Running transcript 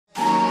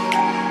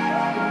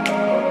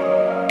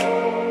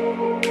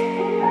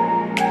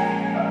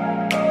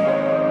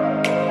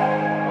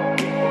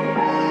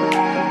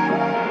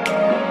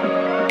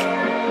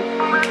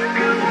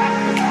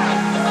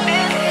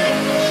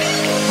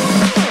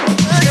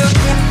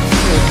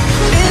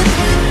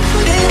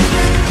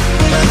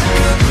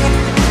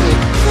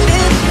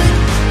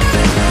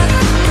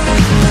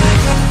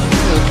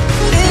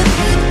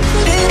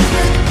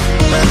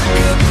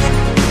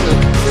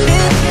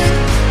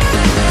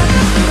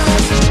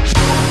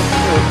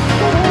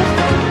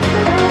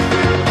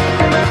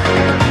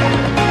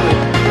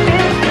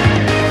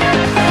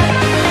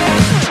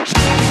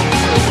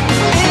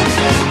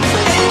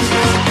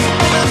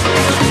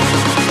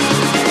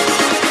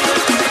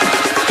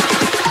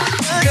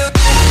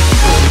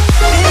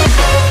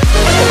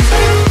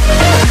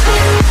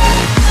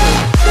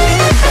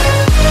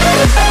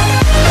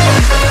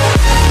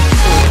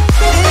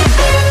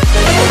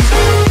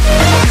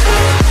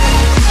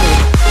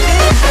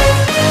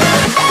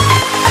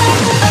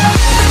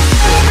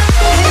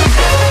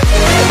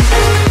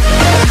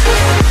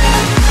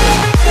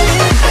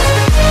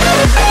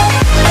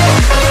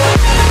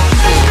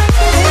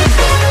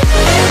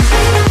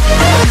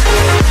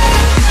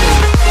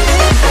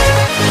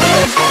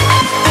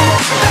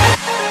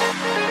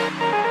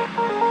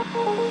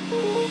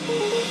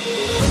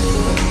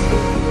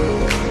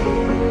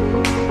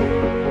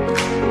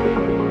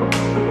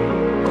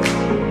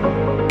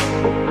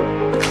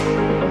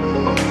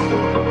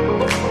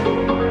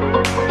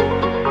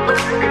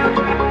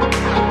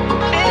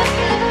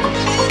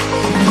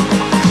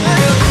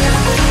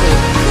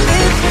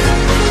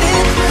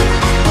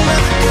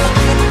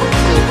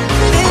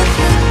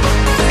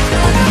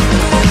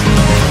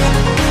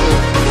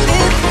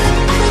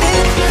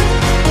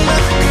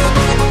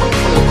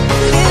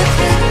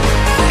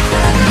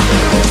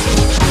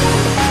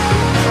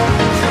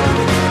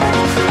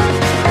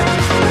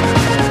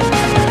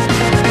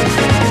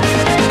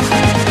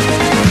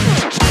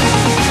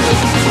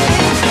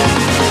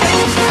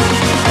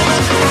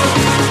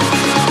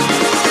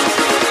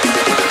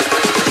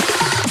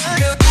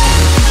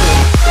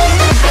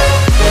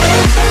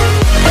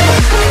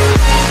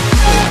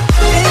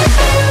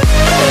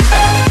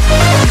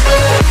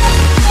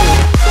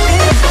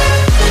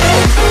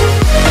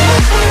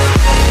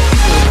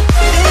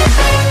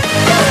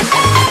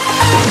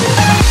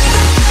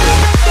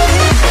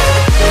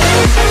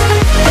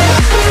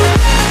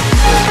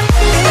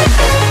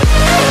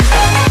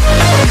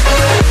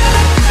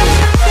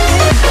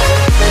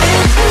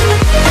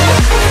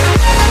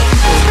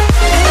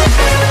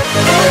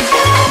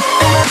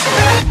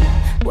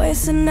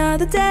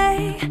another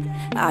day,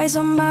 eyes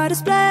on my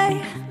display.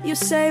 You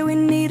say we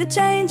need a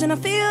change, and I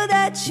feel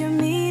that you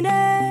mean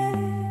it.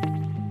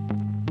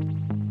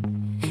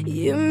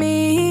 You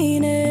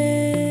mean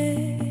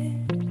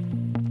it.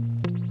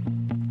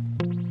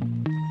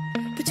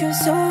 But you're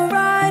so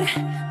right,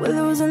 we're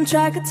losing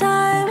track of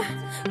time,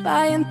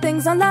 buying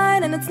things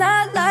online, and it's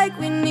not like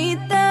we need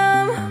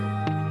them.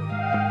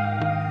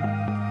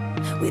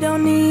 We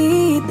don't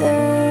need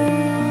them.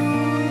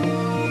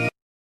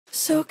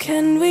 So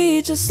can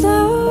we just slow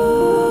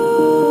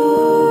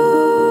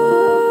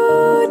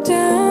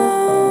down?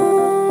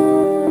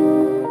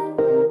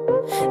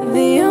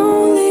 The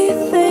only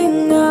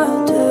thing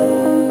I'll do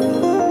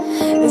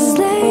is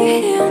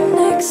lay here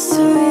next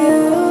to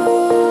you.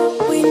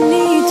 We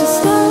need to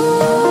slow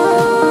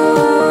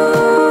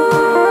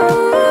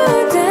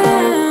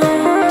down.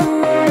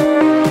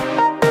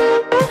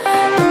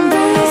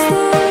 Embrace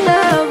the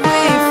love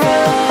we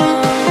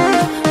found.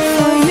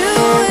 For you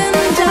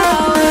and I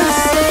are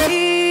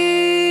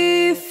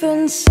safe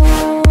and sound.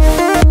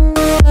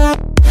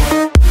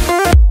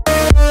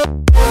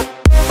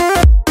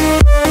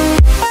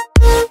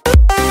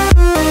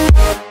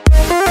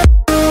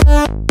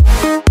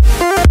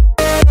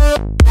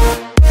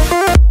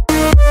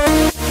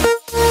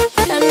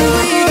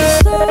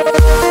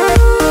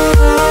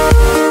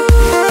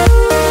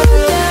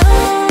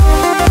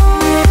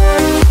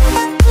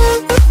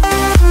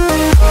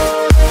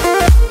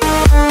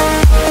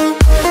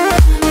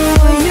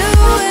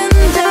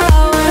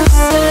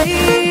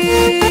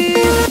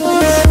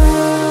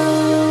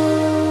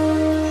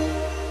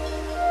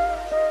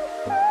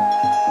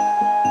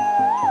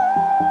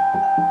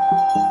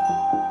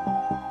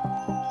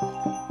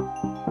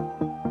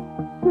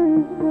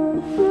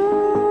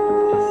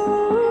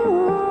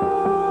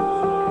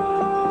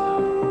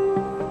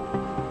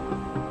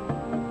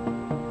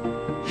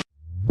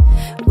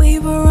 We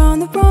were on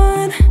the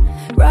run,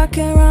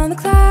 rocking around the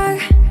clock.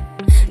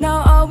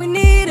 Now all we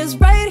need is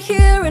right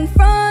here in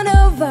front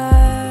of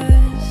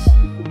us.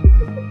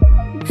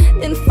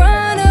 In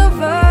front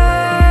of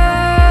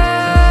us.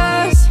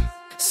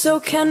 So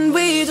can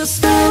we just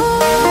slow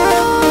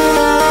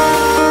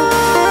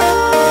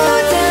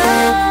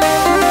down?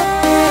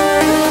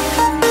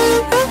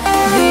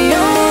 The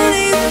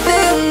only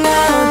thing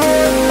I'll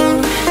do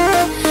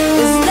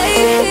is lay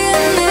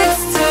here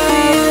next to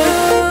you.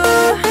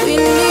 We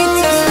need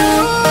to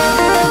slow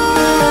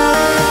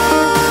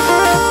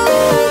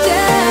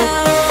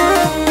down.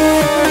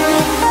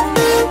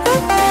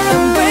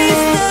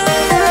 Embrace the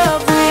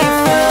love we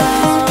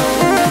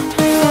found.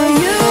 For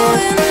you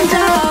and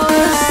I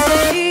are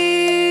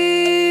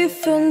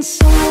safe and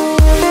sound.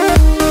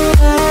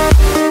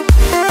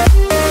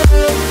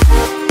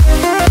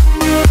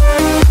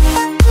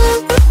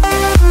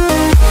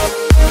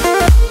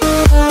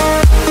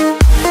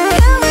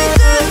 Can we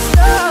just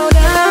slow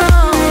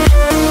down?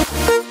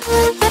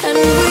 And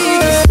we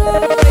just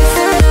waste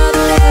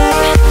another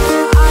day.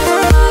 I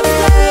don't wanna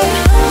stay.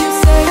 You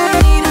say we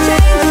need a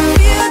change, and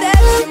feel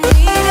that you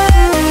need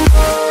it.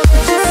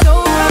 But you're so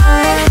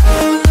right,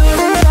 we're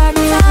losing track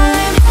of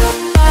time,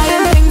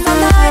 buying things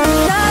online,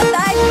 it's not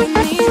like we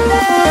need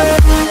them.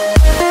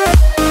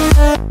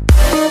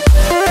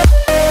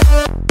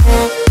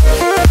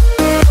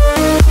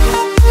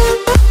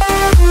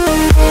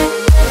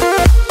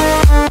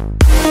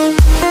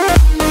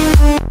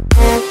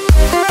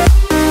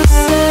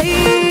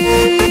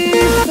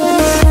 Safe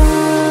and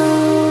sound.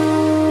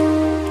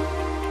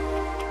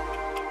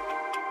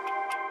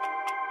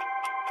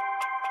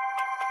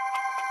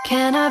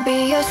 Can I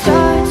be your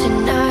star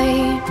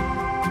tonight?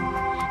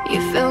 You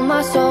fill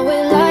my soul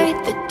with light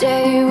the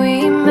day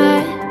we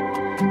met.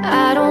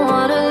 I don't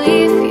wanna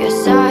leave your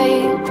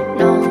side,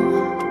 no.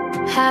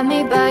 Have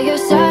me by your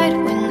side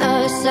when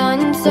the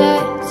sun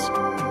sets.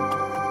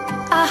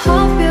 I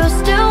hope you'll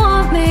still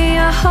want me,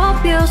 I hope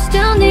you'll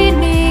still need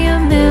me a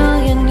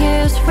million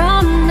years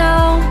from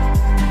now.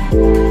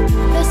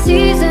 The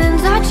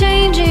seasons are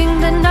changing,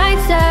 the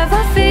nights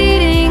ever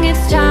fading.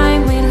 It's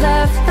time we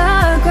left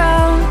the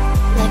ground.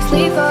 Let's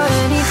leave for